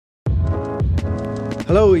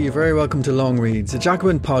Hello, you're very welcome to Long Reads, a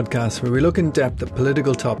Jacobin podcast where we look in depth at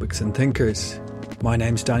political topics and thinkers. My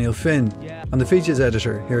name's Daniel Finn. I'm the features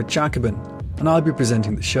editor here at Jacobin, and I'll be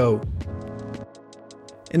presenting the show.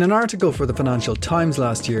 In an article for the Financial Times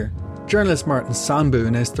last year, journalist Martin Sambu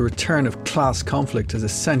announced the return of class conflict as a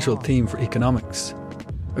central theme for economics.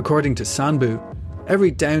 According to Sambu,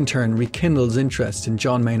 every downturn rekindles interest in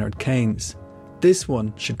John Maynard Keynes. This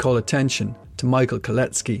one should call attention to Michael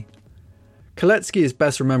Kalecki. Kalecki is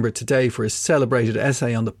best remembered today for his celebrated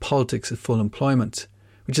essay on the politics of full employment,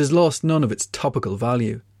 which has lost none of its topical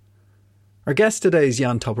value. Our guest today is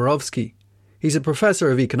Jan Toporowski. He's a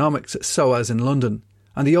professor of economics at SOAS in London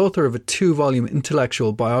and the author of a 2-volume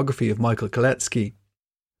intellectual biography of Michael Kalecki.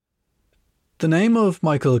 The name of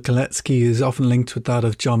Michael Kalecki is often linked with that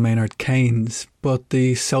of John Maynard Keynes, but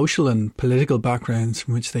the social and political backgrounds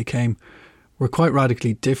from which they came were quite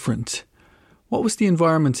radically different. What was the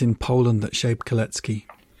environment in Poland that shaped Kalecki?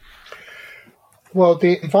 Well,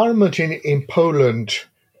 the environment in Poland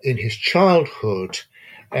in his childhood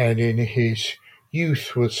and in his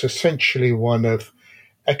youth was essentially one of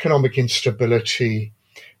economic instability,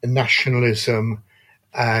 nationalism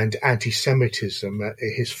and anti-Semitism.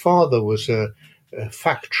 His father was a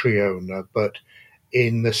factory owner, but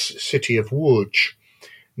in the city of Łódź.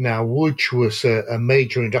 Now, Łódź was a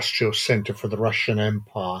major industrial centre for the Russian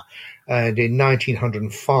Empire, and in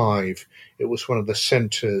 1905 it was one of the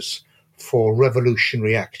centres for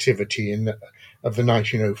revolutionary activity of the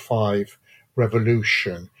 1905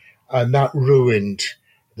 revolution, and that ruined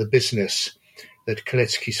the business that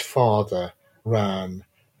Kalecki's father ran,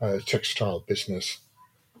 a textile business,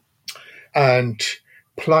 and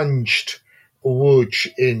plunged Łódź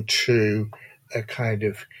into a kind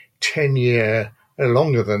of 10-year,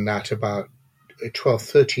 longer than that, about a 12,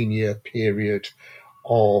 13-year period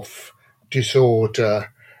of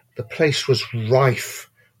disorder. The place was rife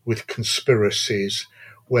with conspiracies,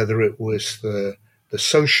 whether it was the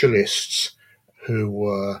socialists who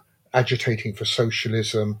were agitating for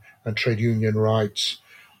socialism and trade union rights,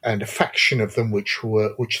 and a faction of them which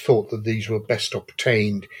thought that these were best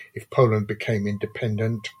obtained if Poland became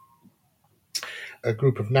independent. A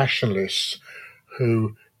group of nationalists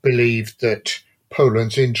who believed that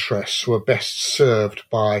Poland's interests were best served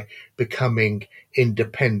by becoming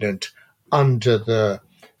independent under the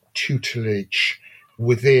tutelage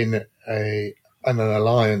within an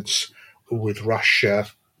alliance with Russia.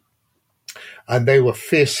 And they were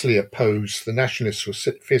fiercely opposed, the nationalists were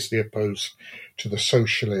fiercely opposed to the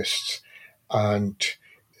socialists, and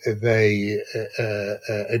they,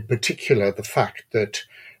 in particular, the fact that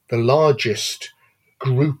the largest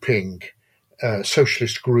grouping,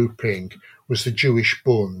 socialist grouping, was the Jewish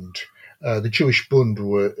Bund. The Jewish Bund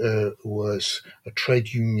was a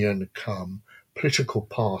trade union cum political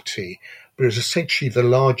party, but it was essentially the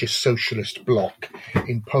largest socialist bloc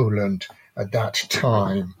in Poland at that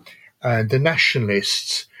time. And the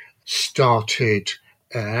nationalists started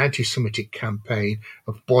an anti-Semitic campaign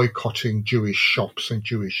of boycotting Jewish shops and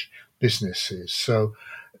Jewish businesses. So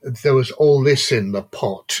there was all this in the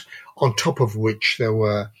pot, on top of which there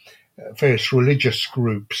were various religious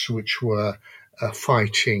groups which were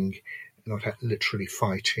fighting, not literally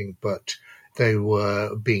fighting, but they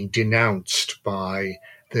were being denounced by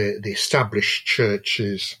the established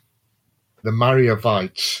churches. The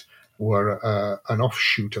Mariavites were an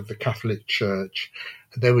offshoot of the Catholic Church.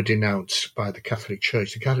 They were denounced by the Catholic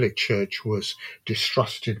Church. The Catholic Church was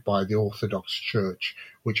distrusted by the Orthodox Church,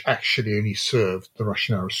 which actually only served the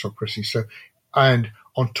Russian aristocracy. And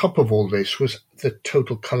on top of all this was the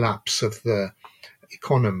total collapse of the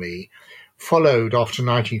economy, followed after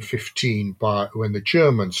 1915 by when the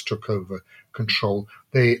Germans took over control.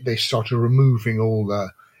 They started removing all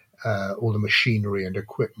the machinery and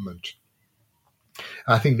equipment.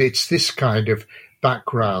 I think it's this kind of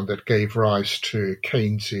background that gave rise to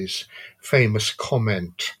Keynes's famous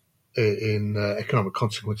comment in Economic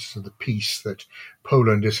Consequences of the Peace that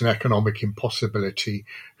Poland is an economic impossibility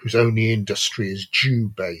whose only industry is Jew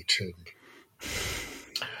baiting.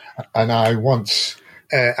 And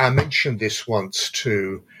I mentioned this once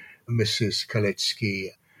to Mrs.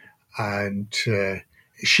 Kalecki, and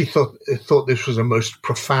she thought this was a most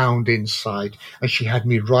profound insight, and she had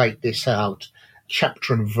me write this out,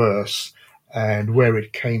 chapter and verse, and where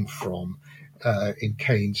it came from in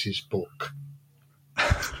Keynes's book.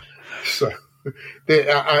 So,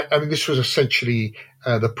 I mean, this was essentially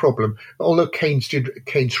the problem. Although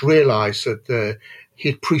Keynes realised that he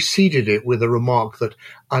had preceded it with a remark that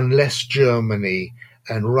unless Germany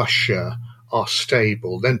and Russia are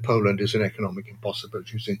stable, then Poland is an economic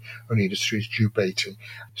impossibility, whose only industry is Jew baiting.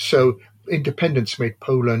 So independence made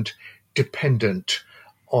Poland dependent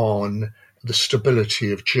on the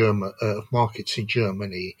stability of markets in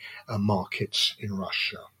Germany and markets in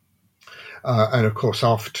Russia. And of course,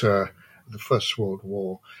 after the First World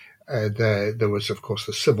War, there was, of course,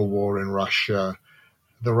 the Civil War in Russia,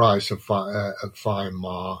 the rise of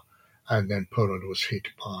Weimar, and then Poland was hit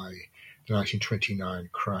by the 1929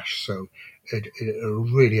 crash. So it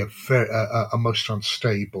really a most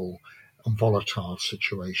unstable and volatile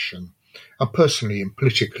situation, and personally and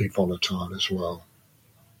politically volatile as well.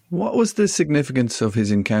 What was the significance of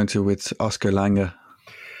his encounter with Oskar Lange?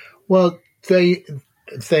 Well, he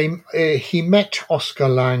met Oskar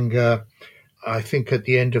Lange, I think, at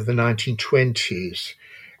the end of the 1920s.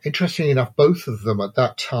 Interestingly enough, both of them at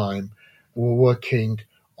that time were working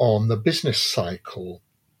on the business cycle.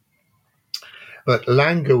 But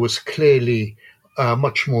Lange was clearly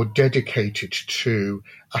much more dedicated to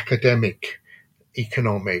academic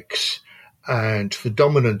economics, and the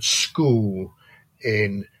dominant school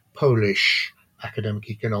in Polish academic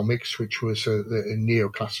economics, which was a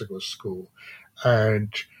neoclassical school.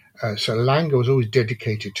 And so Lange was always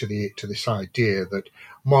dedicated to this idea that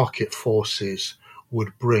market forces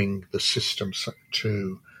would bring the system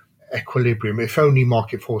to equilibrium if only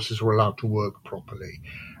market forces were allowed to work properly.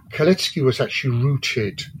 Kalecki was actually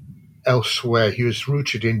rooted elsewhere. He was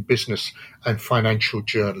rooted in business and financial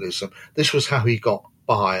journalism. This was how he got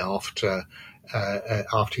by after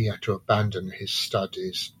he had to abandon his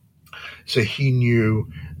studies. So he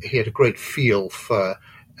had a great feel for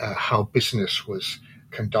how business was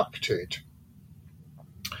conducted.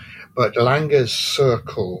 But Lange's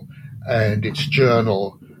circle and its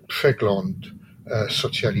journal, Przegląd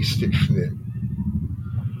Socjalistyczny,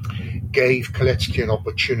 gave Kalecki an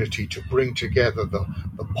opportunity to bring together the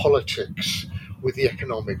politics with the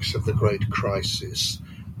economics of the great crisis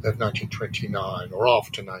of 1929 or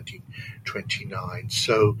after 1929.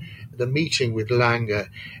 So the meeting with Lange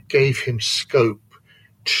gave him scope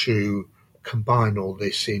to combine all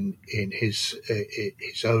this in his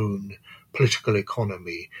own political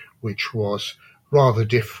economy, which was rather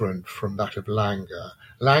different from that of Lange.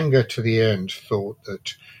 Lange, to the end, thought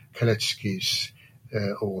that Kalecki's,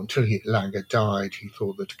 or until Lange died, he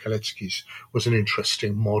thought that Kalecki's was an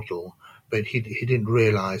interesting model, but he didn't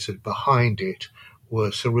realize that behind it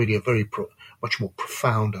was really a very much more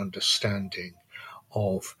profound understanding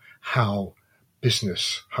of how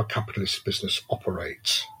capitalist business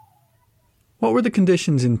operates. What were the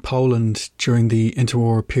conditions in Poland during the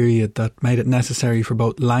interwar period that made it necessary for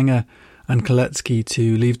both Lange and Kalecki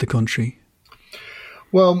to leave the country?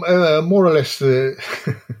 Well, more or less the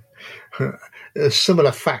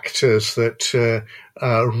similar factors that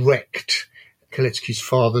wrecked Kalecki's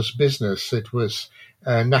father's business. It was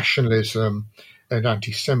nationalism and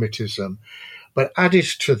anti-Semitism. But added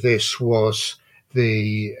to this was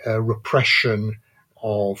the repression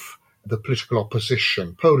of the political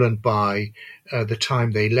opposition. Poland, by the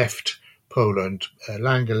time they left Poland,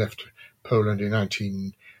 Lange left Poland in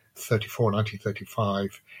 1934,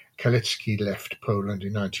 1935. Kalecki left Poland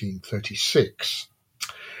in 1936.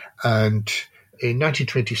 And in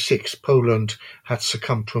 1926, Poland had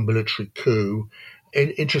succumbed to a military coup.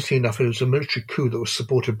 Interestingly enough, it was a military coup that was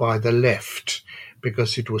supported by the left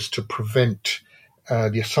because it was to prevent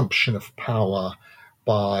the assumption of power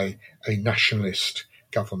by a nationalist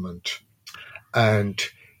government. And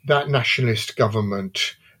that nationalist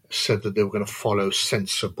government said that they were going to follow a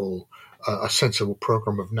sensible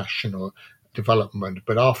program of national development.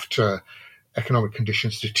 But after economic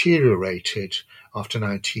conditions deteriorated after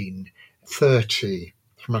 1930,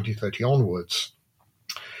 from 1930 onwards,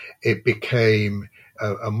 it became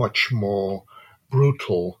a much more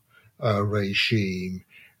brutal regime.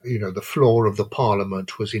 You know, the floor of the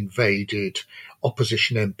parliament was invaded.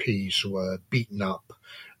 Opposition MPs were beaten up.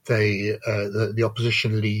 The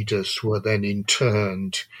opposition leaders were then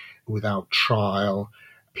interned without trial.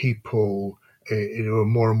 There were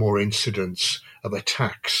more and more incidents of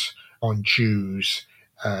attacks on Jews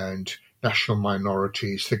and national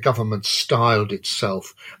minorities. The government styled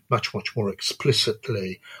itself much, much more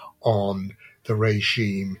explicitly on the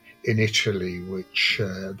regime in Italy, which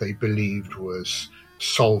they believed was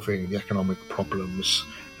solving the economic problems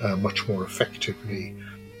much more effectively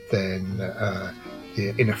than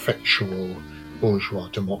the ineffectual bourgeois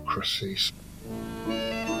democracies.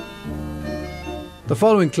 The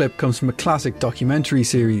following clip comes from a classic documentary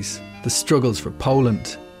series, The Struggles for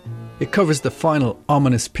Poland. It covers the final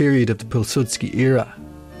ominous period of the Pilsudski era.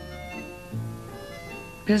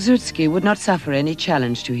 Pilsudski would not suffer any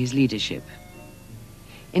challenge to his leadership.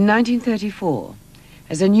 In 1934,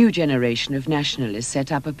 as a new generation of nationalists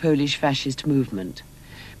set up a Polish fascist movement,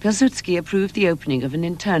 Pilsudski approved the opening of an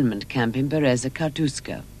internment camp in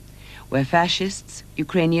Bereza-Kartuska, where fascists,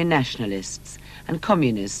 Ukrainian nationalists, and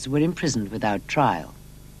communists were imprisoned without trial.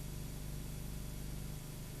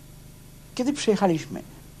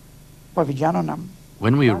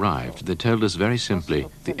 When we arrived, they told us very simply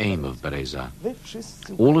the aim of Bereza.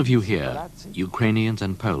 All of you here, Ukrainians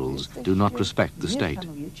and Poles, do not respect the state.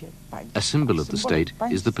 A symbol of the state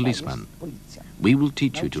is the policeman. We will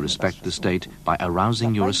teach you to respect the state by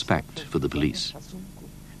arousing your respect for the police.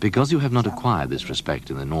 Because you have not acquired this respect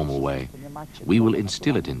in the normal way, we will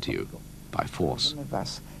instill it into you by force.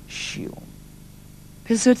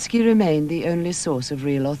 Pilsudski remained the only source of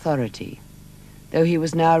real authority. Though he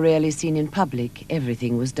was now rarely seen in public,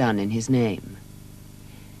 everything was done in his name.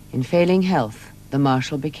 In failing health, the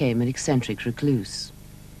marshal became an eccentric recluse.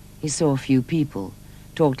 He saw few people,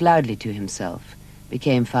 talked loudly to himself,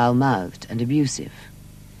 became foul-mouthed and abusive.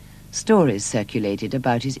 Stories circulated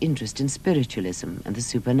about his interest in spiritualism and the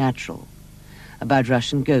supernatural, about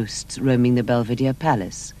Russian ghosts roaming the Belvedere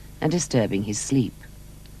Palace and disturbing his sleep.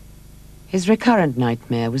 His recurrent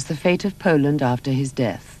nightmare was the fate of Poland after his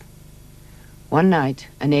death. One night,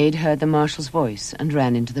 an aide heard the marshal's voice and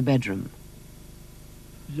ran into the bedroom.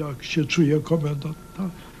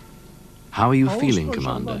 How are you feeling,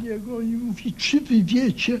 Commander?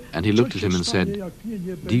 And he looked at him and said,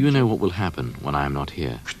 do you know what will happen when I am not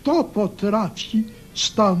here?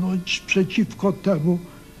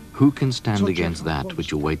 Who can stand against that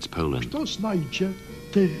which awaits Poland?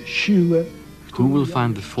 Who will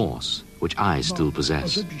find the force which I still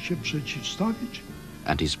possess?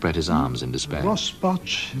 And he spread his arms in despair.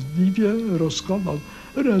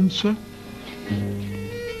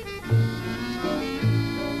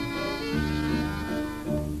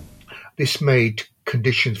 This made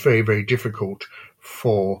conditions very, very difficult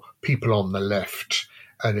for people on the left,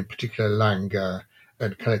 and in particular Langer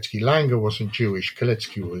and Kalecki. Langer wasn't Jewish,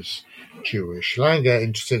 Kalecki was Jewish. Langer,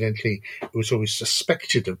 incidentally, was always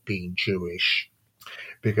suspected of being Jewish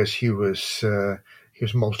because he was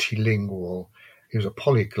multilingual. He was a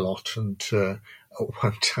polyglot, and at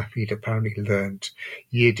one time he'd apparently learned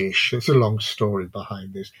Yiddish. There's a long story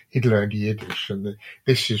behind this. He'd learned Yiddish, and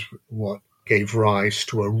this is what gave rise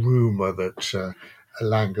to a rumour that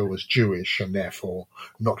Langer was Jewish and therefore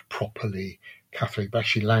not properly Catholic. But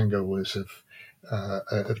actually, Langer was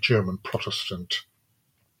of German Protestant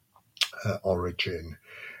origin.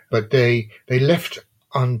 But they left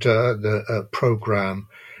under the program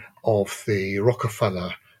of the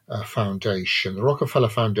Rockefeller Foundation. The Rockefeller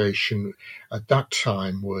Foundation at that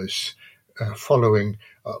time was following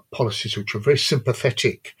policies which were very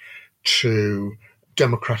sympathetic to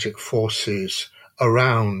democratic forces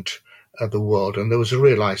around the world, and there was a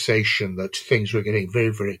realization that things were getting very,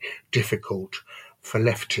 very difficult for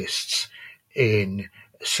leftists in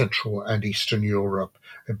Central and Eastern Europe,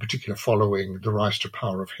 in particular following the rise to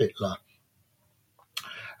power of Hitler.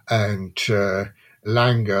 And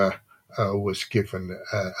Langer was given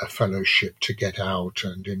a fellowship to get out,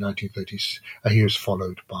 and in 1930s he was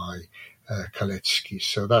followed by Kalecki.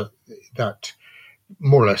 So that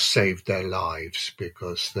more or less saved their lives,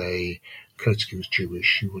 because Kalecki was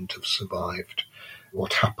Jewish. He wouldn't have survived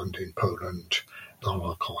what happened in Poland, the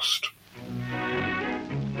Holocaust.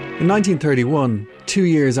 In 1931, 2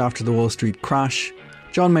 years after the Wall Street crash,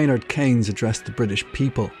 John Maynard Keynes addressed the British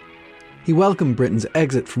people. He welcomed Britain's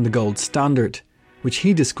exit from the gold standard, which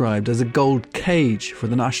he described as a gold cage for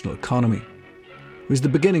the national economy. It was the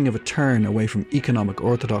beginning of a turn away from economic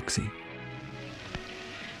orthodoxy.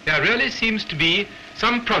 There really seems to be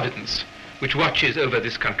some providence which watches over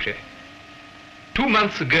this country. 2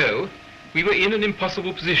 months ago, we were in an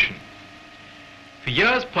impossible position. For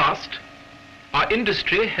years past, our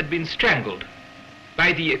industry had been strangled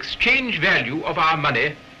by the exchange value of our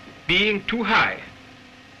money being too high,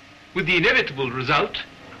 with the inevitable result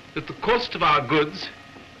that the cost of our goods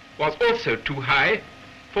was also too high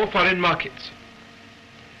for foreign markets.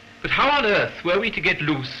 But how on earth were we to get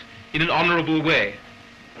loose in an honorable way?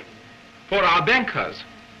 For our bankers,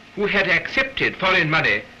 who had accepted foreign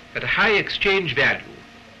money at a high exchange value,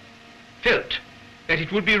 felt that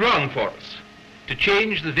it would be wrong for us to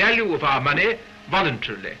change the value of our money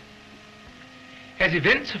voluntarily. As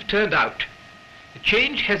events have turned out, the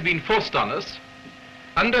change has been forced on us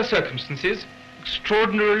under circumstances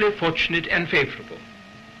extraordinarily fortunate and favorable.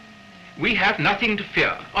 We have nothing to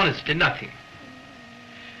fear, honestly nothing.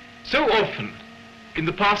 So often, in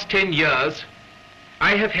the past 10 years,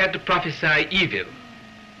 I have had to prophesy evil.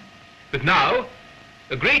 But now,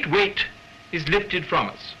 a great weight is lifted from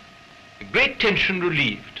us, a great tension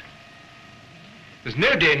relieved. There's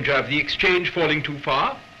no danger of the exchange falling too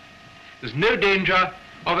far. There's no danger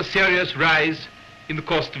of a serious rise in the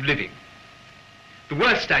cost of living. The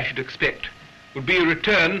worst I should expect would be a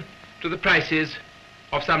return to the prices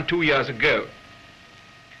of some 2 years ago.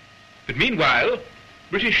 But meanwhile,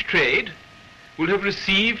 British trade will have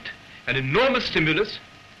received an enormous stimulus,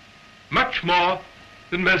 much more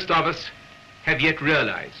than most of us have yet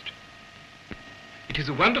realized. It is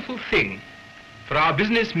a wonderful thing for our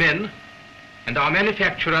businessmen and our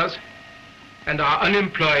manufacturers and our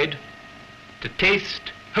unemployed to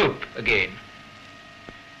taste hope again.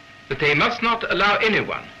 But they must not allow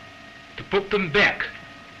anyone to put them back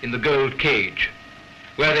in the gold cage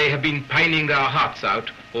where they have been pining their hearts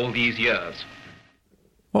out all these years.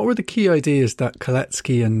 What were the key ideas that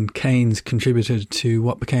Kalecki and Keynes contributed to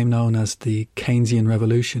what became known as the Keynesian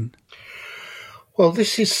Revolution? Well,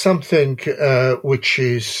 this is something which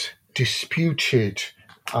is disputed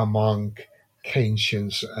among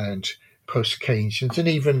Keynesians and post-Keynesians, and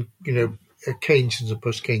even, Keynesians and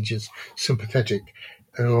post-Keynesians sympathetic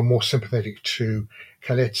or more sympathetic to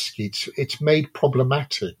Kalecki. It's made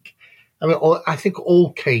problematic. I think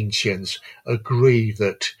all Keynesians agree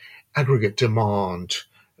that a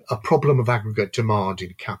problem of aggregate demand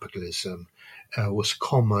in capitalism was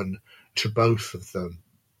common to both of them.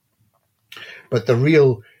 But the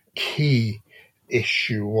real key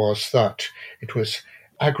issue was that it was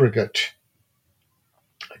aggregate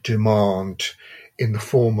demand in the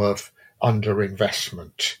form of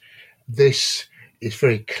underinvestment. This is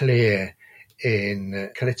very clear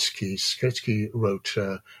in Kalecki's. Kalecki wrote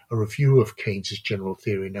a review of Keynes's general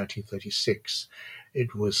theory in 1936.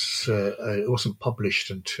 It wasn't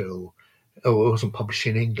published in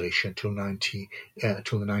English until the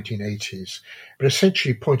 1980s, but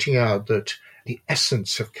essentially pointing out that the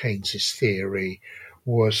essence of Keynes's theory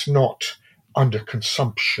was not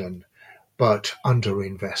underconsumption, but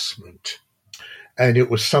underinvestment. And it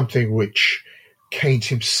was something which Keynes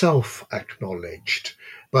himself acknowledged,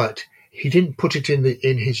 but he didn't put it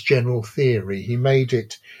in his general theory. He made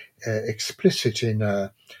it explicit in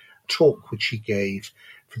a talk which he gave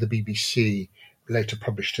for the BBC, later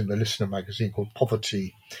published in the Listener magazine, called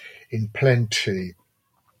Poverty in Plenty.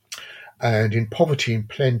 And in Poverty in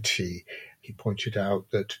Plenty, he pointed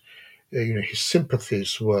out that his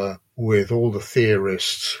sympathies were with all the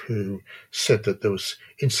theorists who said that there was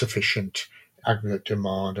insufficient aggregate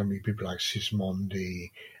demand. People like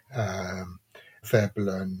Sismondi,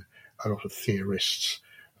 Veblen, a lot of theorists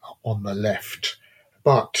on the left,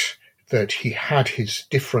 but that he had his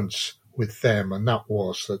difference with them, and that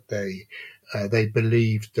was that they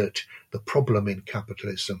believed that the problem in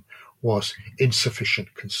capitalism was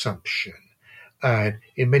insufficient consumption. And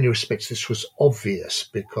in many respects, this was obvious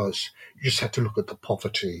because you just had to look at the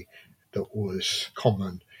poverty that was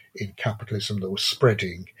common in capitalism, that was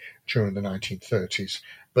spreading during the 1930s.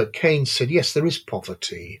 But Keynes said, yes, there is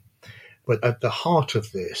poverty, but at the heart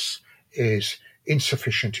of this is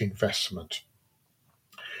insufficient investment.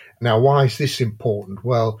 Now, why is this important?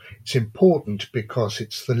 Well, it's important because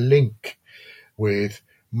it's the link with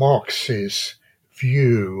Marx's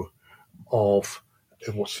view of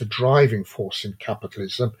what's the driving force in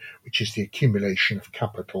capitalism, which is the accumulation of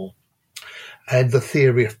capital, and the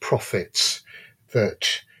theory of profits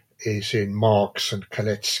that is in Marx and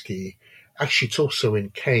Kalecki. Actually, it's also in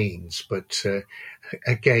Keynes, but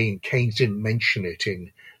again, Keynes didn't mention it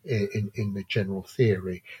in the general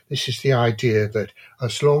theory. This is the idea that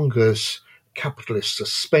as long as capitalists are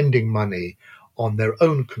spending money on their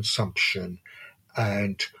own consumption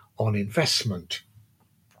and on investment,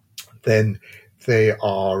 then they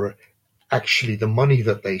are actually, the money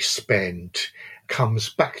that they spend comes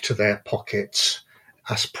back to their pockets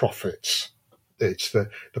as profits. It's the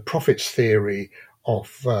profits theory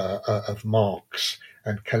of Marx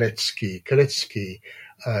and Kalecki. Kalecki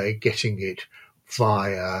getting it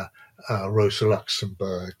via Rosa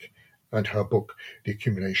Luxemburg and her book, The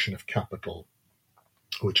Accumulation of Capital,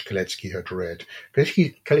 which Kalecki had read.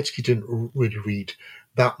 Kalecki didn't really read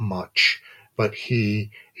that much, but he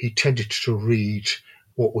tended to read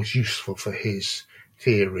what was useful for his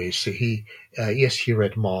theories. So he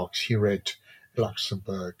read Marx, he read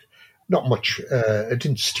Luxemburg. Not much.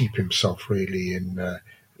 Didn't steep himself really in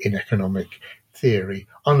economic theory,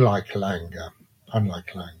 unlike Langer.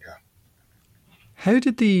 How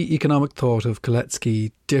did the economic thought of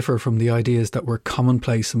Kalecki differ from the ideas that were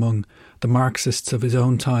commonplace among the Marxists of his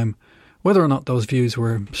own time, whether or not those views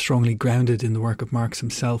were strongly grounded in the work of Marx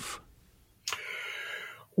himself?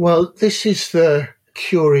 Well, this is the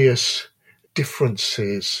curious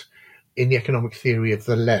differences in the economic theory of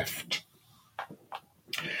the left.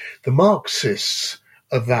 The Marxists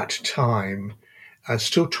of that time, and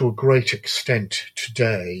still to a great extent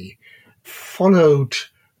today, followed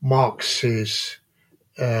Marx's,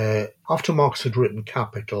 after Marx had written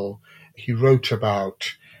Capital, he wrote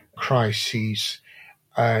about crises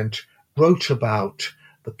and wrote about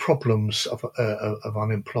the problems of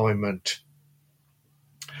unemployment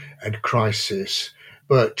and crisis,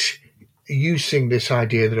 but using this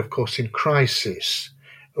idea that, of course, in crisis,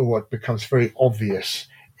 what becomes very obvious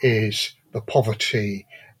is the poverty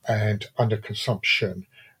and underconsumption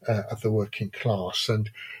of the working class. And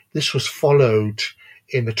this was followed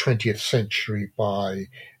in the 20th century by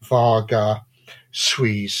Varga,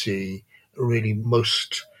 Sweezy, really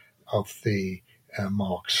most of the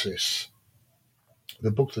Marxists.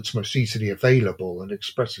 The book that's most easily available and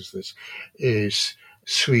expresses this is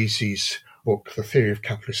Sweezy's book, The Theory of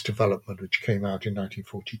Capitalist Development, which came out in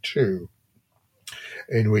 1942,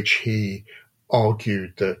 in which he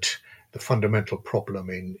argued that the fundamental problem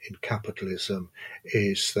in capitalism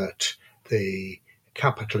is that the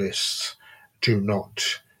capitalists do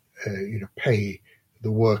not pay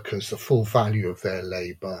the workers the full value of their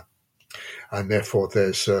labor, and therefore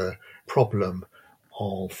there's a problem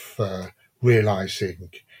of realizing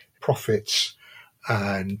profits,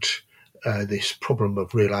 and this problem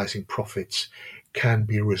of realizing profits can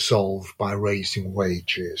be resolved by raising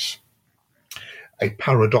wages. A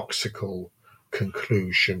paradoxical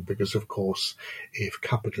conclusion, because of course if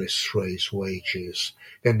capitalists raise wages,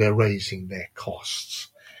 then they're raising their costs.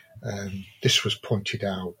 This was pointed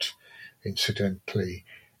out, incidentally,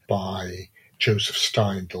 by Joseph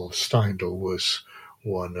Steindl. Steindl was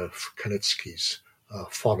one of Kalecki's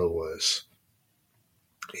followers.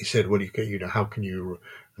 He said, well, how can you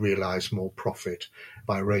realize more profit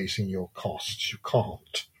by raising your costs? You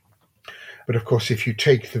can't. But of course, if you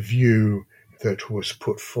take the view that was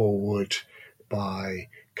put forward by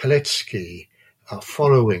Kalecki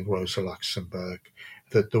following Rosa Luxemburg,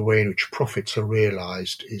 that the way in which profits are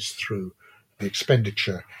realized is through the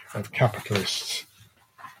expenditure of capitalists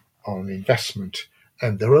on investment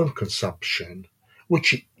and their own consumption,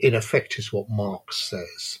 which in effect is what Marx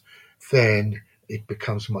says, then it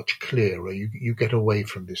becomes much clearer. You get away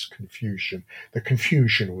from this confusion, the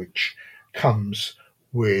confusion which comes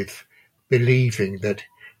with believing that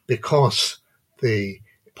because the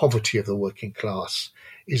poverty of the working class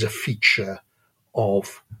is a feature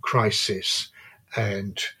of crisis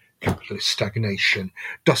and capitalist stagnation,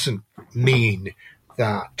 doesn't mean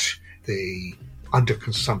that the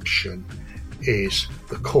underconsumption is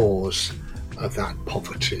the cause of that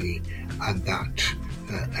poverty and that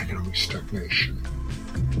economic stagnation.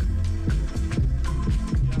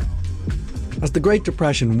 As the Great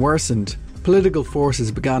Depression worsened, political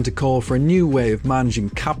forces began to call for a new way of managing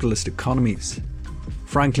capitalist economies.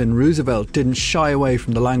 Franklin Roosevelt didn't shy away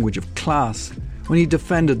from the language of class when he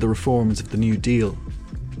defended the reforms of the New Deal.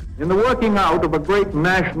 In the working out of a great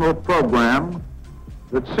national program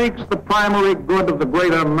that seeks the primary good of the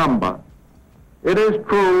greater number, it is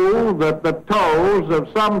true that the toes of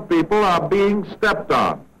some people are being stepped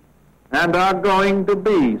on and are going to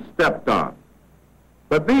be stepped on.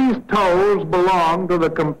 But these toes belong to the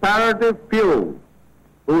comparative few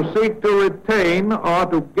who seek to retain or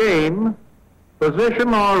to gain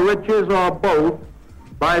position or riches or both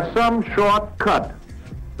by some short cut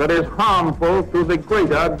that is harmful to the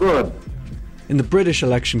greater good. In the British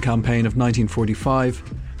election campaign of 1945,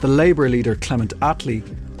 the Labour leader Clement Attlee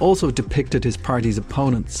also depicted his party's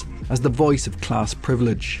opponents as the voice of class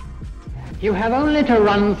privilege. You have only to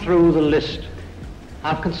run through the list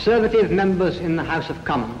of Conservative members in the House of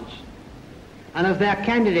Commons and of their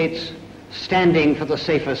candidates standing for the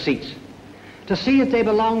safer seats to see that they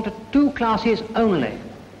belong to two classes only: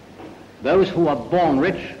 those who are born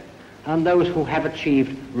rich and those who have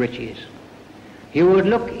achieved riches. You would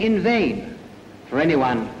look in vain for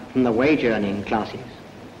anyone from the wage-earning classes.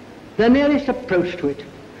 The nearest approach to it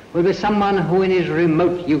will be someone who in his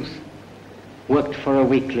remote youth worked for a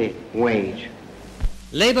weekly wage.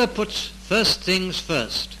 Labour puts first things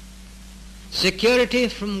first: security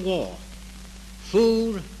from war,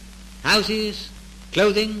 food, houses,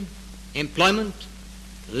 clothing, employment,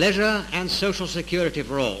 leisure and social security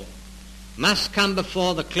for all must come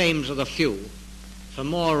before the claims of the few for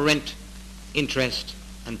more rent, interest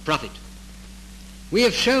and profit. We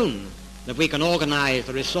have shown that we can organize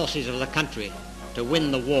the resources of the country to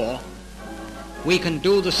win the war. We can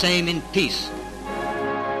do the same in peace.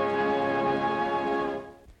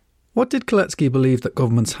 What did Kalecki believe that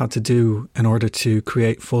governments had to do in order to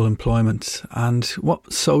create full employment, and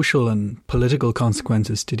what social and political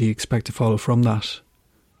consequences did he expect to follow from that?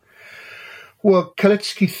 Well,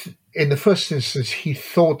 Kalecki, in the first instance, he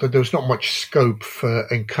thought that there was not much scope for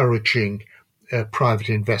encouraging private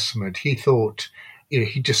investment. He thought,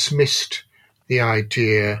 he dismissed the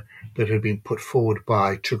idea that had been put forward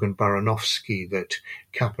by Tugun Baranovsky that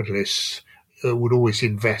capitalists would always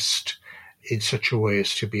invest in such a way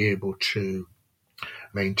as to be able to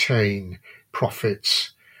maintain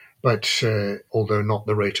profits, but although not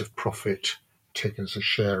the rate of profit taken as a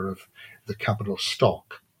share of the capital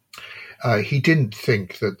stock. He didn't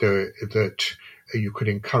think that you could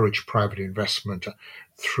encourage private investment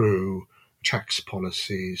through tax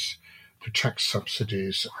policies, through tax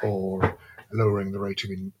subsidies, or lowering the rate of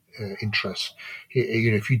interest.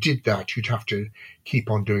 If you did that, you'd have to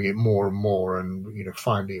keep on doing it more and more, and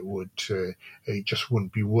finally it just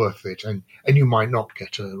wouldn't be worth it, and you might not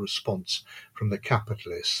get a response from the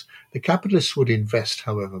capitalists. The capitalists would invest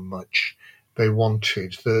however much they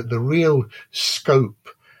wanted. The real scope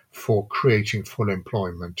for creating full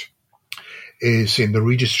employment is in the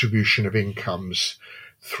redistribution of incomes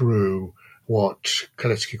through what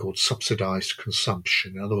Kalecki called subsidized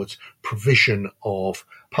consumption. In other words, provision of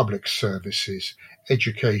public services,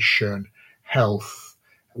 education, health,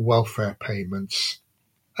 welfare payments,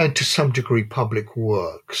 and to some degree public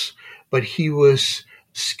works. But he was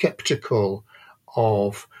skeptical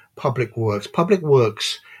of public works. Public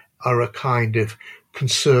works are a kind of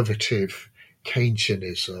conservative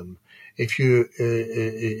Keynesianism. If you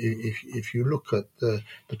look at the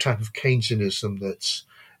type of Keynesianism that's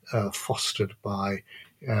fostered by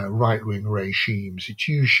right-wing regimes, it's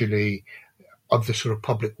usually of the sort of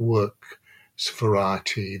public works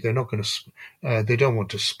variety. They're not going to. They don't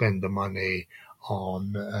want to spend the money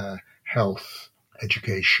on health,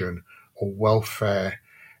 education, or welfare.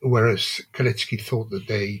 Whereas Kalecki thought that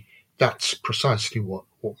that's precisely what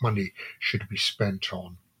money should be spent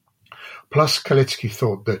on. Plus, Kalecki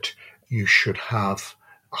thought that you should have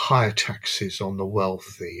higher taxes on the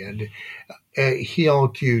wealthy, and he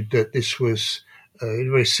argued that this was a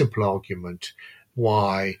very simple argument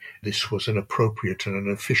why this was an appropriate and an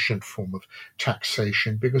efficient form of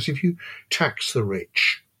taxation, because if you tax the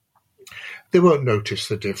rich, they won't notice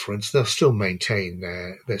the difference. They'll still maintain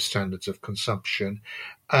their standards of consumption,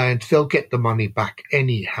 and they'll get the money back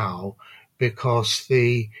anyhow, because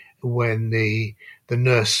when the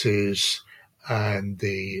nurses and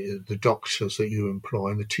the doctors that you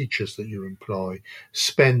employ and the teachers that you employ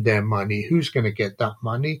spend their money, who's going to get that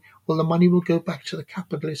money? Well, the money will go back to the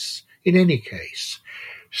capitalists in any case.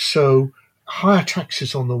 So higher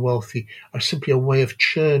taxes on the wealthy are simply a way of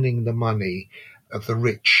churning the money of the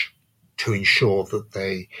rich to ensure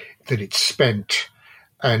that it's spent,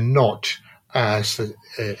 and not as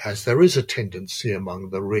there is a tendency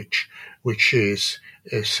among the rich, which is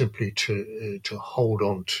simply to hold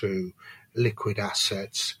on to liquid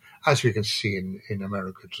assets, as we can see in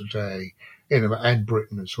America today, and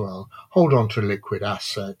Britain as well. Hold on to liquid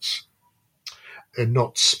assets and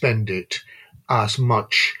not spend it as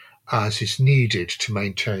much as is needed to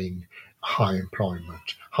maintain high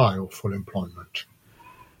or full employment.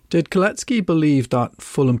 Did Kalecki believe that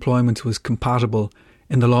full employment was compatible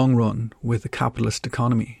in the long run with the capitalist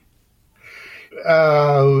economy?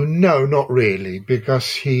 No, not really,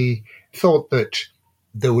 because he thought that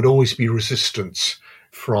there would always be resistance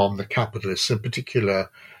from the capitalists, in particular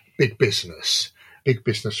big business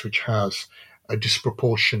which has a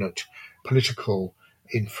disproportionate political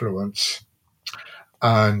influence,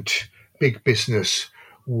 and big business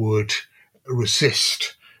would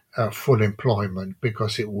resist full employment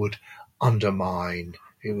because it would tend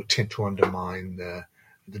to undermine the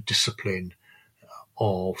discipline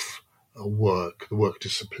of work, the work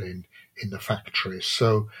discipline in the factories.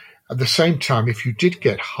 So at the same time, if you did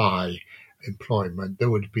get high employment, there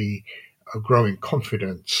would be a growing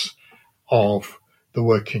confidence of the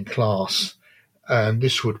working class, and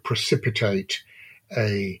this would precipitate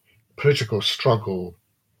a political struggle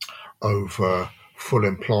over full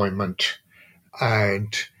employment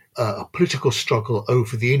and a political struggle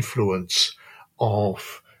over the influence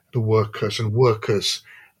of the workers and workers'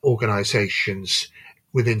 organizations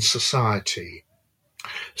within society.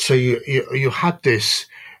 So you had this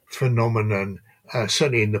phenomenon,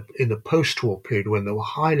 certainly in the post-war period, when there were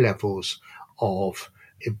high levels of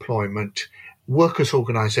employment. Workers'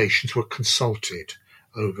 organizations were consulted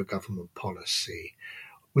over government policy.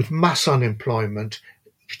 With mass unemployment,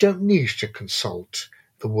 you don't need to consult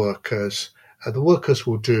the workers. The workers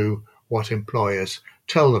will do what employers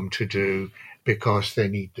tell them to do because they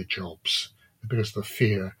need the jobs, because of the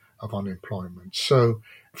fear of unemployment. So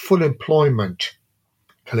full employment,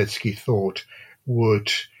 Kalecki thought,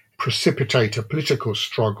 would precipitate a political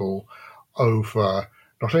struggle over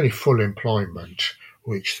not only full employment,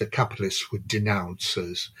 which the capitalists would denounce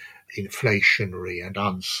as inflationary and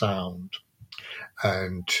unsound,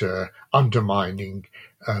 and undermining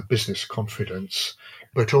business confidence,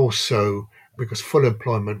 but also because full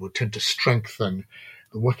employment would tend to strengthen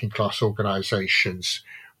the working class organizations,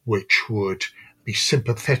 which would be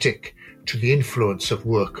sympathetic to the influence of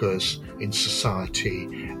workers in society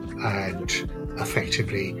and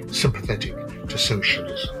effectively sympathetic to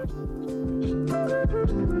socialism.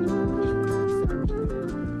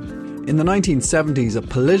 In the 1970s, a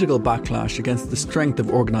political backlash against the strength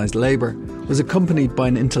of organised labour was accompanied by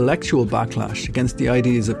an intellectual backlash against the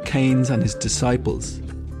ideas of Keynes and his disciples.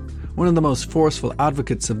 One of the most forceful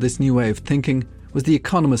advocates of this new way of thinking was the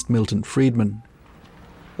economist Milton Friedman.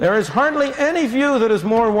 There is hardly any view that is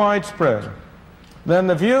more widespread than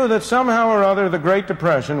the view that somehow or other the Great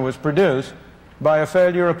Depression was produced by a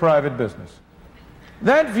failure of private business.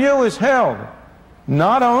 That view is held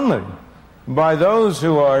not only by those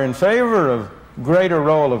who are in favor of greater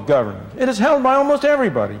role of government. It is held by almost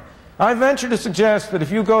everybody. I venture to suggest that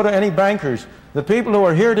if you go to any bankers, the people who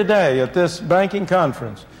are here today at this banking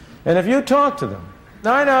conference, and if you talk to them,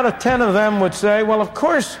 9 out of 10 of them would say, well, of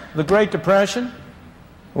course, the Great Depression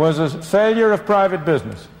was a failure of private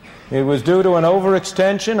business. It was due to an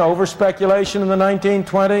overextension, over-speculation in the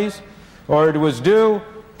 1920s, or it was due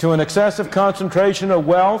to an excessive concentration of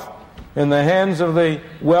wealth in the hands of the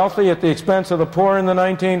wealthy at the expense of the poor in the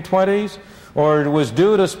 1920s, or it was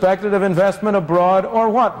due to speculative investment abroad, or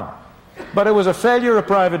whatnot. But it was a failure of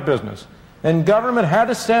private business, and government had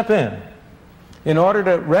to step in order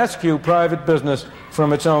to rescue private business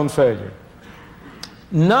from its own failure.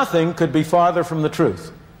 Nothing could be farther from the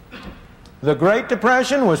truth. The Great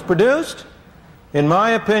Depression was produced, in my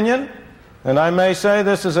opinion, and I may say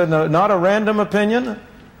this is not a random opinion.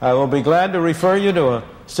 I will be glad to refer you to a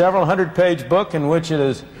several hundred-page book in which it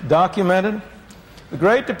is documented. The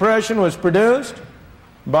Great Depression was produced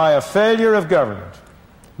by a failure of government,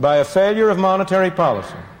 by a failure of monetary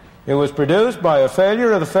policy. It was produced by a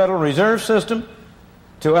failure of the Federal Reserve System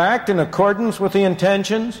to act in accordance with the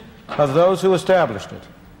intentions of those who established it.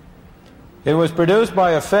 It was produced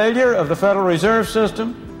by a failure of the Federal Reserve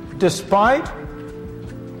System despite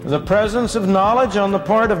the presence of knowledge on the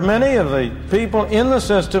part of many of the people in the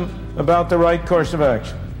system about the right course of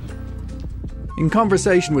action. In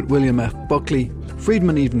conversation with William F. Buckley,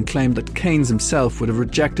 Friedman even claimed that Keynes himself would have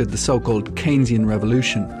rejected the so-called Keynesian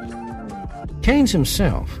revolution. Keynes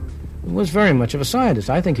himself was very much of a scientist.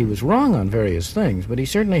 I think he was wrong on various things, but he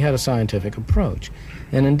certainly had a scientific approach.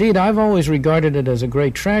 And indeed, I've always regarded it as a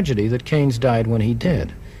great tragedy that Keynes died when he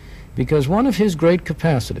did, because one of his great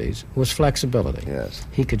capacities was flexibility. Yes.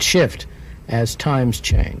 He could shift as times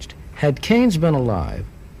changed. Had Keynes been alive,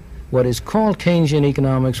 what is called Keynesian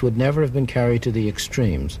economics would never have been carried to the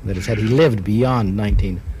extremes. That is, had he lived beyond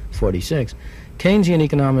 1946, Keynesian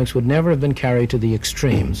economics would never have been carried to the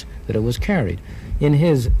extremes that it was carried. In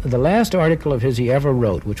the last article of his he ever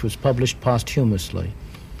wrote, which was published posthumously,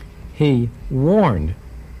 he warned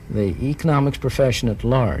the economics profession at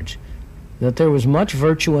large that there was much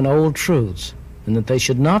virtue in old truths and that they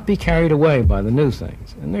should not be carried away by the new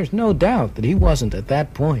things. And there's no doubt that he wasn't at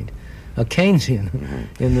that point a Keynesian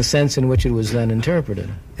in the sense in which it was then interpreted.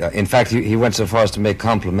 Yeah, in fact, he went so far as to make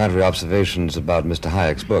complimentary observations about Mr.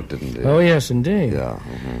 Hayek's book, didn't he? Oh, yes, indeed. Yeah.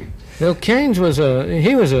 Well, Keynes was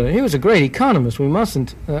a great economist. We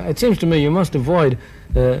mustn't. It seems to me you must avoid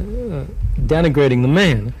denigrating the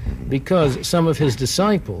man, because some of his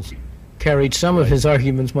disciples carried some of his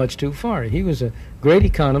arguments much too far. He was a great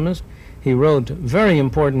economist. He wrote very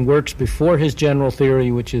important works before his general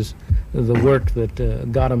theory, which is the work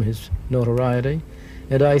that got him his notoriety.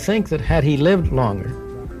 And I think that had he lived longer,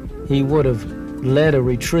 he would have led a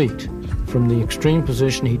retreat from the extreme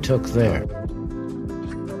position he took there.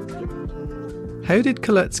 How did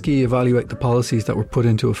Kalecki evaluate the policies that were put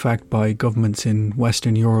into effect by governments in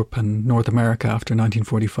Western Europe and North America after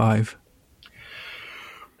 1945?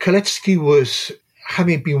 Kalecki was,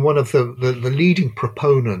 having been one of the leading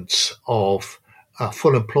proponents of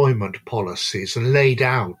full employment policies and laid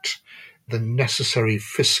out the necessary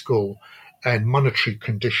fiscal and monetary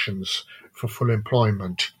conditions for full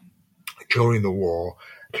employment during the war,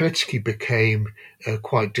 Kalecki became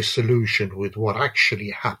quite disillusioned with what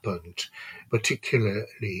actually happened,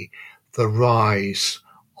 particularly the rise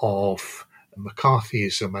of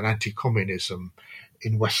McCarthyism and anti-communism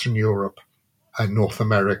in Western Europe and North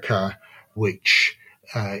America, which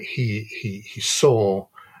he saw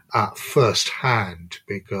at first hand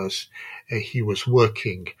because he was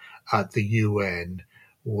working at the UN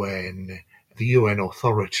when the UN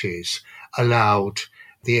authorities allowed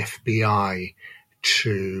the FBI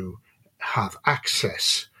to have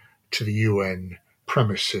access to the UN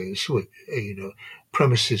premises,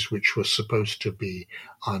 premises which were supposed to be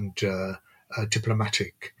under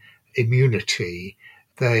diplomatic immunity.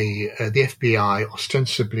 The FBI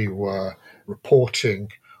ostensibly were reporting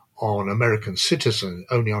on American citizens,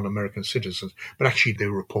 only on American citizens, but actually they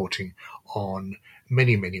were reporting on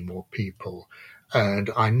many, many more people.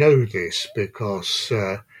 And I know this because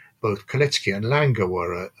both Kalecki and Langer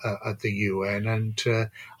were at the UN, and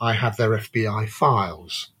I have their FBI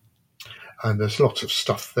files. And there's lots of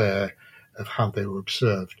stuff there of how they were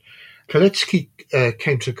observed. Kalecki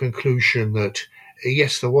came to the conclusion that,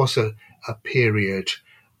 yes, there was a period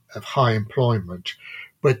of high employment,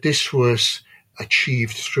 but this was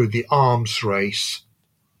achieved through the arms race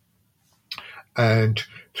and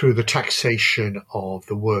through the taxation of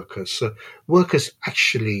the workers. So workers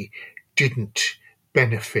actually didn't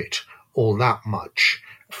benefit all that much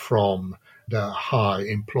from the high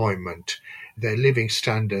employment. Their living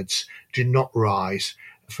standards did not rise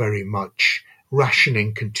very much.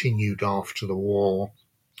 Rationing continued after the war.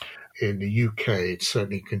 In the UK, it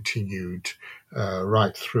certainly continued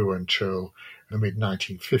right through until the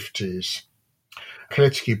mid-1950s.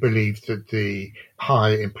 Kalecki believed that the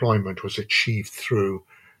high employment was achieved through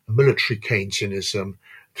military Keynesianism,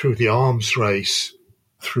 through the arms race,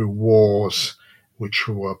 through wars, which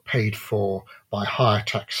were paid for by higher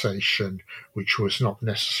taxation, which was not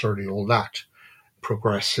necessarily all that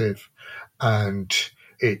progressive. And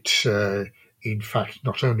it, in fact,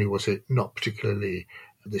 not only was it not particularly,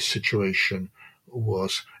 this situation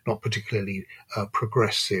was not particularly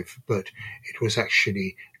progressive, but it was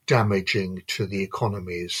actually damaging to the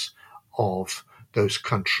economies of those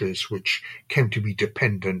countries which came to be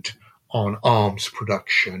dependent on arms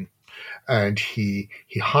production. And he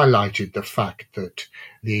highlighted the fact that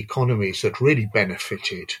the economies that really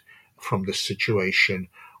benefited from this situation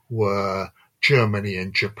were Germany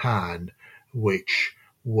and Japan, which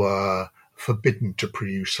were forbidden to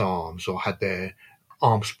produce arms or had their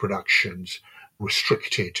arms productions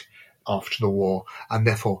restricted after the war, and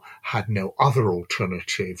therefore had no other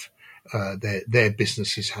alternative. Their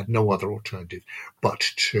businesses had no other alternative but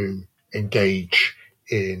to engage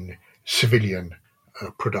in civilian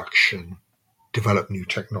production, develop new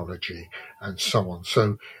technology, and so on.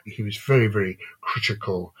 So he was very, very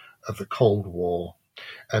critical of the Cold War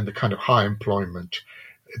and the kind of high employment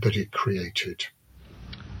that it created.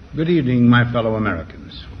 Good evening, my fellow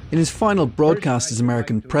Americans. In his final broadcast as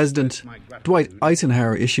American president, Dwight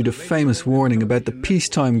Eisenhower issued a famous warning about the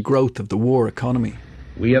peacetime growth of the war economy.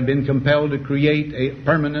 We have been compelled to create a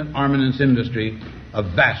permanent armaments industry of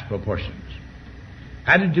vast proportions.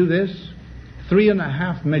 Added to this,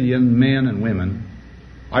 3.5 million men and women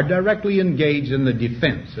are directly engaged in the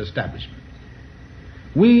defense establishment.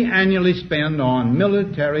 We annually spend on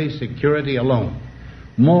military security alone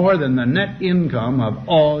more than the net income of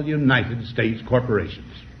all United States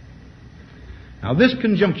corporations. Now, this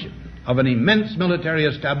conjunction of an immense military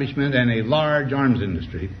establishment and a large arms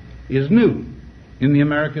industry is new in the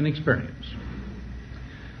American experience.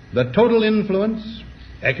 The total influence,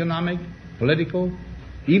 economic, political,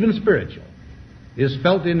 even spiritual, is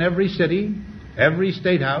felt in every city, every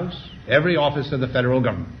state house, every office of the federal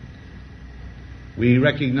government. We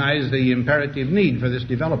recognize the imperative need for this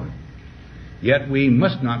development, yet we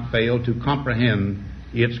must not fail to comprehend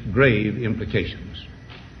its grave implications.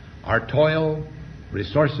 Our toil,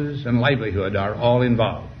 resources, and livelihood are all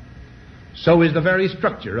involved. So is the very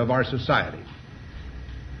structure of our society.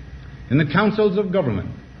 In the councils of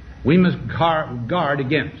government, we must guard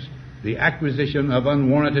against the acquisition of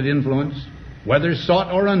unwarranted influence, whether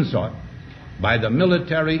sought or unsought, by the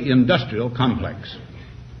military-industrial complex.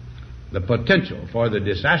 The potential for the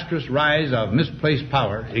disastrous rise of misplaced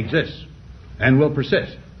power exists and will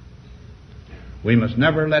persist. We must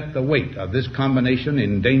never let the weight of this combination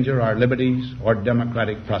endanger our liberties or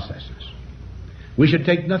democratic processes. We should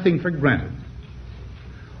take nothing for granted.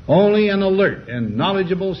 Only an alert and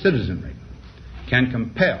knowledgeable citizenry can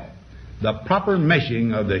compel the proper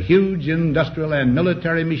meshing of the huge industrial and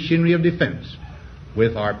military machinery of defense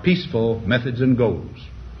with our peaceful methods and goals,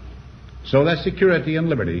 so that security and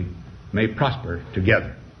liberty may prosper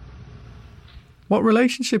together. What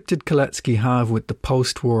relationship did Kalecki have with the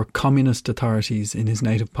post-war communist authorities in his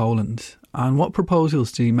native Poland, and what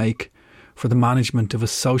proposals did he make for the management of a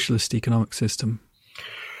socialist economic system?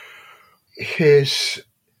 His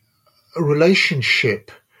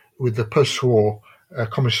relationship with the post-war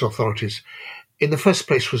communist authorities, in the first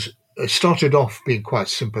place, started off being quite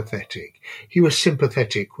sympathetic. He was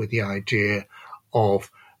sympathetic with the idea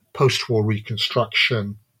of post-war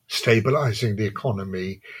reconstruction, stabilizing the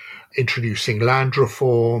economy, introducing land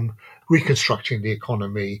reform, reconstructing the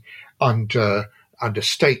economy under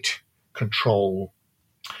state control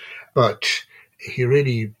But he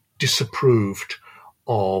really disapproved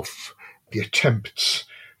of the attempts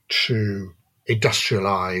to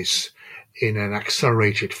industrialize in an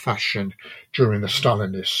accelerated fashion during the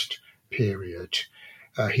Stalinist period.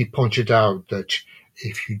 He pointed out that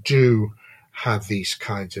if you do have these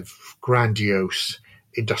kinds of grandiose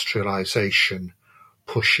industrialization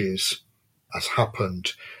pushes, as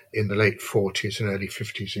happened in the late 40s and early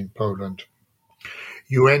 50s in Poland,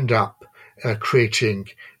 you end up creating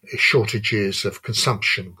shortages of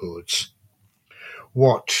consumption goods.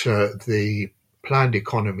 What the planned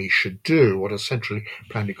economy should do, what a centrally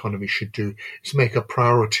planned economy should do, is make a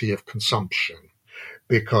priority of consumption,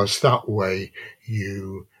 because that way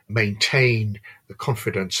you maintain the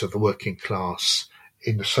confidence of the working class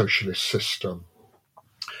in the socialist system.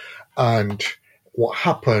 And what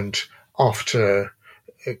happened after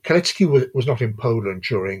Kalecki was not in Poland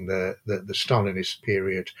during the Stalinist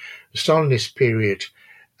period. The Stalinist period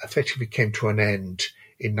effectively came to an end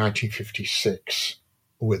in 1956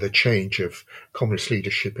 with a change of communist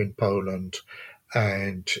leadership in Poland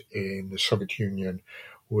and in the Soviet Union,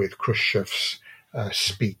 with Khrushchev's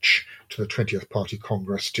speech to the 20th Party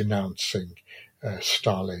Congress denouncing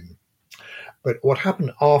Stalin. But what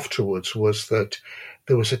happened afterwards was that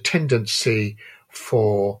there was a tendency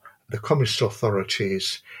for the communist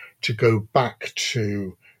authorities to go back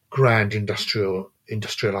to grand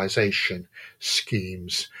industrialization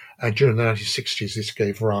schemes. And during the 1960s, this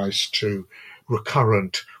gave rise to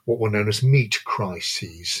recurrent, what were known as meat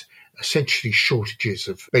crises, essentially shortages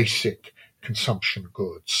of basic consumption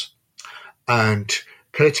goods. And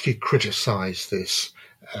Kalecki criticized this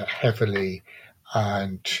heavily,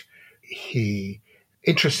 and he,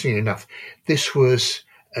 interestingly enough, this was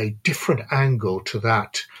a different angle to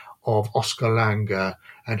that of Oskar Lange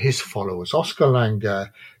and his followers. Oskar Lange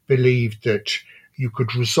believed that you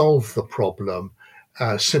could resolve the problem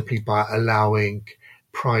simply by allowing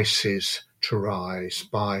prices to rise,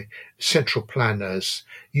 by central planners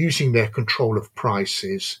using their control of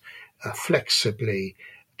prices flexibly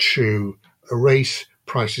to raise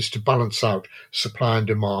prices to balance out supply and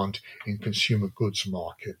demand in consumer goods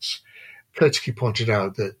markets. Kalecki pointed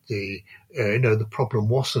out that the problem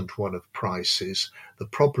wasn't one of prices. The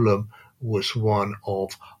problem was one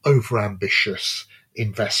of overambitious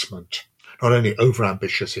investment. Not only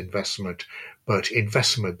overambitious investment, but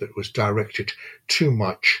investment that was directed too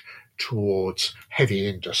much towards heavy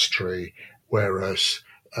industry, whereas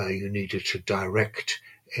you needed to direct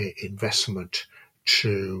investment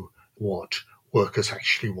to what workers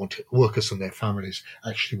and their families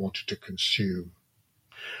actually wanted to consume.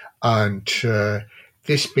 And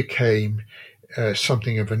this became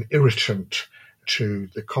something of an irritant to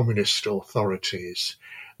the communist authorities.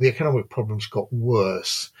 The economic problems got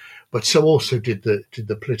worse, but so also did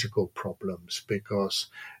the political problems, because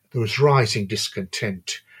there was rising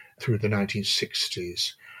discontent through the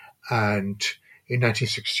 1960s. And in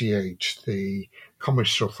 1968, the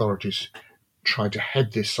communist authorities tried to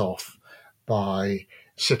head this off by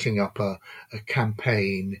setting up a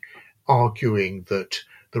campaign arguing that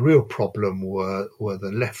the real problem were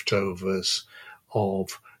the leftovers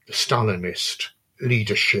of the Stalinist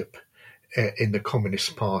leadership in the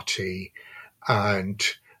Communist Party, and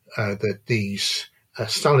that these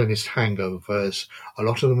Stalinist hangovers, a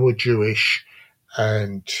lot of them were Jewish,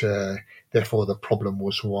 and therefore the problem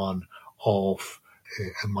was one of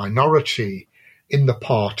a minority in the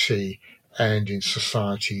party and in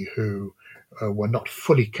society who were not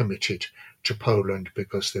fully committed to Poland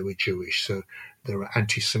because they were Jewish. So there were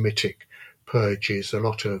anti-Semitic purges. A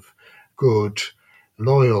lot of good,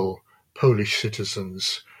 loyal Polish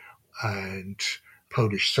citizens and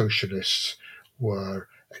Polish socialists were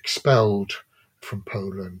expelled from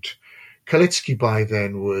Poland. Kalecki by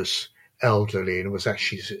then was elderly and was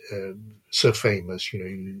actually so famous,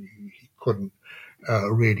 he couldn't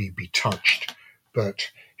really be touched.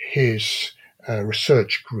 But his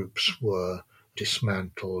research groups were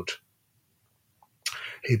dismantled.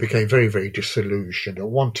 He became very, very disillusioned. At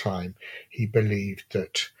one time, he believed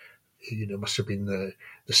that, must have been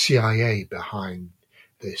the CIA behind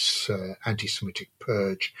this anti-Semitic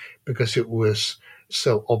purge, because it was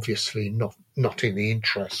so obviously not in the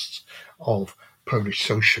interests of Polish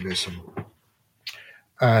socialism.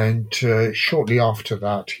 And shortly after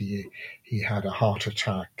that, he had a heart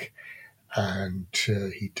attack, and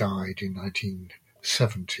he died in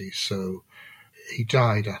 1970. So he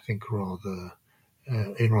died, I think,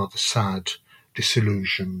 in rather sad,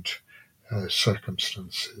 disillusioned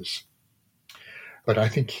circumstances. But I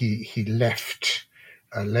think he left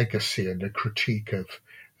a legacy and a critique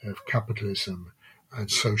of capitalism and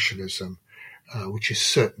socialism, which is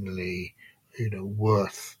certainly,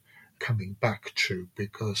 worth coming back to,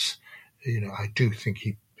 because, I do think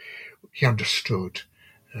he understood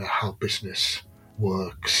how business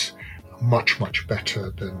works much, much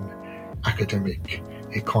better than academic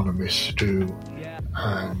economists do,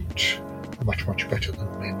 and much, much better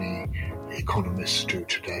than many economists do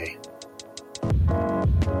today.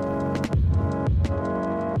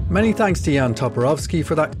 Many thanks to Jan Toporowski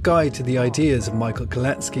for that guide to the ideas of Michael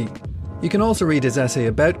Kalecki. You can also read his essay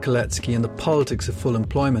about Kalecki and the politics of full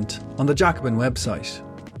employment on the Jacobin website.